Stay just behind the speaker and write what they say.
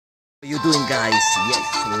What are you doing, guys? Yes,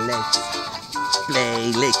 let's play,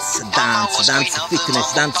 let's dance, dance fitness,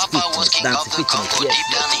 dance fitness, dance fitness, yes,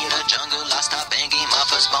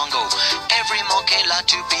 Bongo. Every monkey like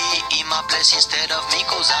to be in my place instead of me,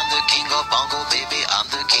 cause I'm the king of Bongo, baby, I'm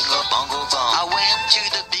the king of Bongo Bong. I went to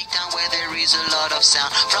the big town where there is a lot of sound,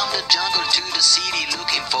 from the jungle to the city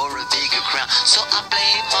looking for a bigger crown. So I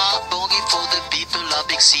play my boogie for the people of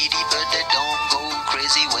big city, but they don't go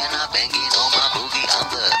crazy when I banging on my boogie. I'm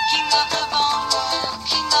the king of the Bongo,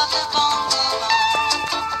 king of the Bongo.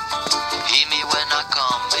 Hear me when I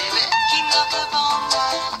come, baby. King of the Bongo,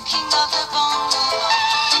 king of the Bongo.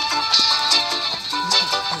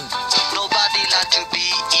 Nobody like to be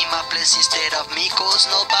in my place instead of me, cause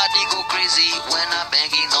nobody go crazy when I'm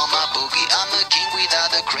banging on my boogie. I'm a king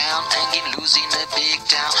without a crown, hanging loose in a big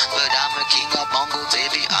town, but I'm a king of Bongo,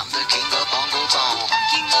 baby, I'm the king of Bongo Bong.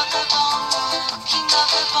 King of the Bongo, king of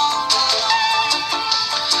the Bongo.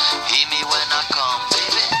 Hear me when I come,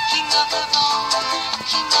 baby. King of the Bongo,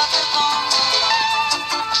 king of the Bongo.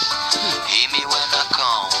 Hear me when I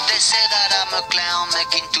come. They say that I'm a clown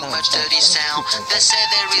making too much dirty sound. They say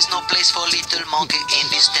there is no place for little monkey in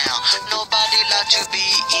this town. Nobody like to be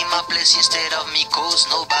in my place instead of me, cause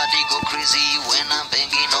nobody go crazy when I'm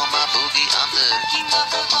banging on my boogie. I'm the king of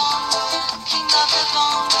the Bongo, king of the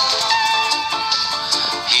Bongo.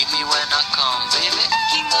 Hear me when I come, baby.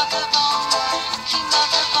 King of the Bongo, king of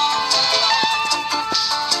the Bongo.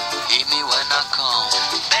 Hear me when I come.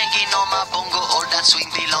 Banging on my bongo, all that swing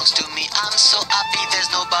belongs to me. I'm so happy there's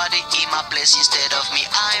nobody in my place instead of me.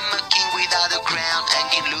 I'm a king without a crown,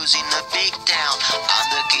 hanging loose in a big town. I'm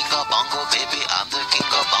the king of Bongo, baby, I'm the king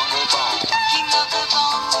of Bongo Bong. King of the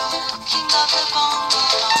Bongo, king of the Bongo.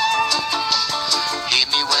 Hear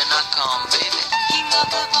me when I come, baby. King of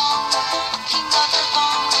the Bongo, king of the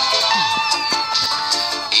Bongo.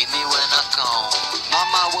 Hear me when I come.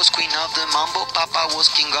 Mama was queen of the mambo, Papa was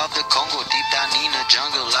king of the Congo. Deep down in the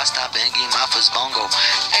jungle, I start banging my first bongo.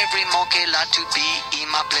 Every monkey like to be in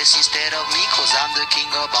my place instead of me, cause I'm the king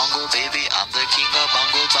of Bongo, baby, I'm the king of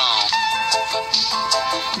Bongo Bong.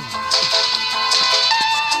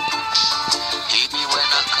 Hear me when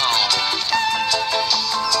I come.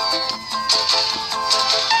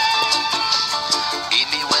 Hear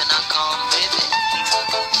me when I come, baby.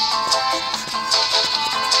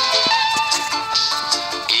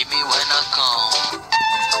 Hear me when I come.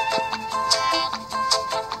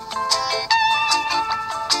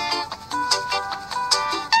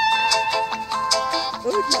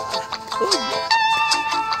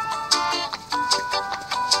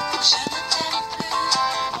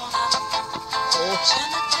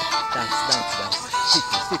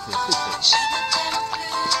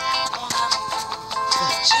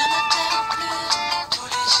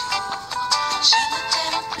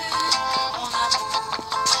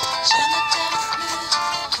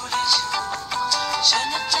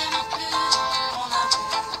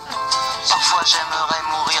 Parfois j'aimerais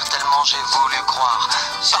mourir tellement j'ai voulu croire.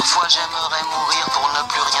 Parfois j'aimerais mourir pour ne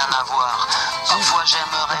plus rien avoir. Parfois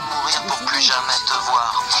j'aimerais mourir pour plus jamais te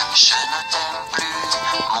voir. Je ne t'aime plus,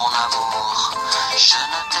 mon amour. Je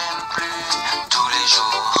ne t'aime plus tous les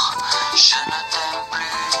jours. Je ne t'aime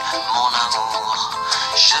plus, mon amour.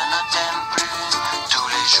 Je ne t'aime plus tous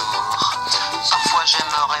les jours. Parfois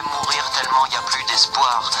j'aimerais mourir tellement y a plus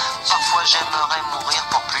d'espoir. Parfois j'aimerais mourir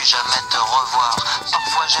pour plus jamais te revoir.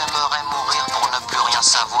 Parfois j'aimerais mourir pour ne plus rien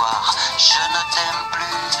savoir. Je ne t'aime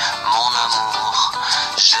plus, mon amour.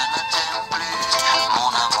 Je ne t'aime plus, mon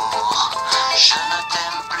amour. Je ne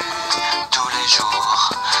t'aime plus tous les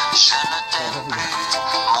jours. Je ne t'aime plus,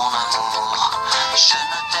 mon amour. Je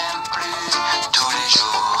ne t'aime plus tous les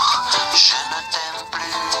jours. Je ne t'aime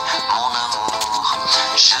plus, mon amour.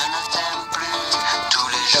 Je ne t'aime plus tous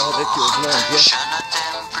les jours. Je ne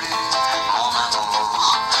t'aime plus, mon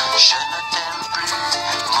amour. Je ne t'aime plus,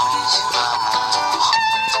 mon amour.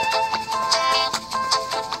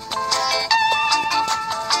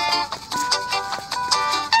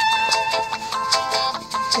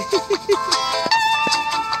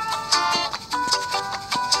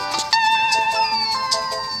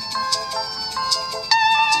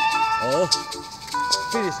 Oh,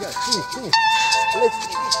 finish, guys, finish. Let's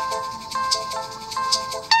finish.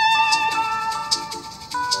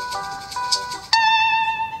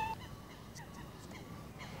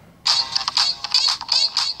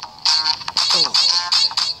 Oh.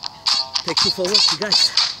 Thank you for watching,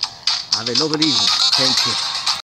 guys. Have a lovely evening. Thank you.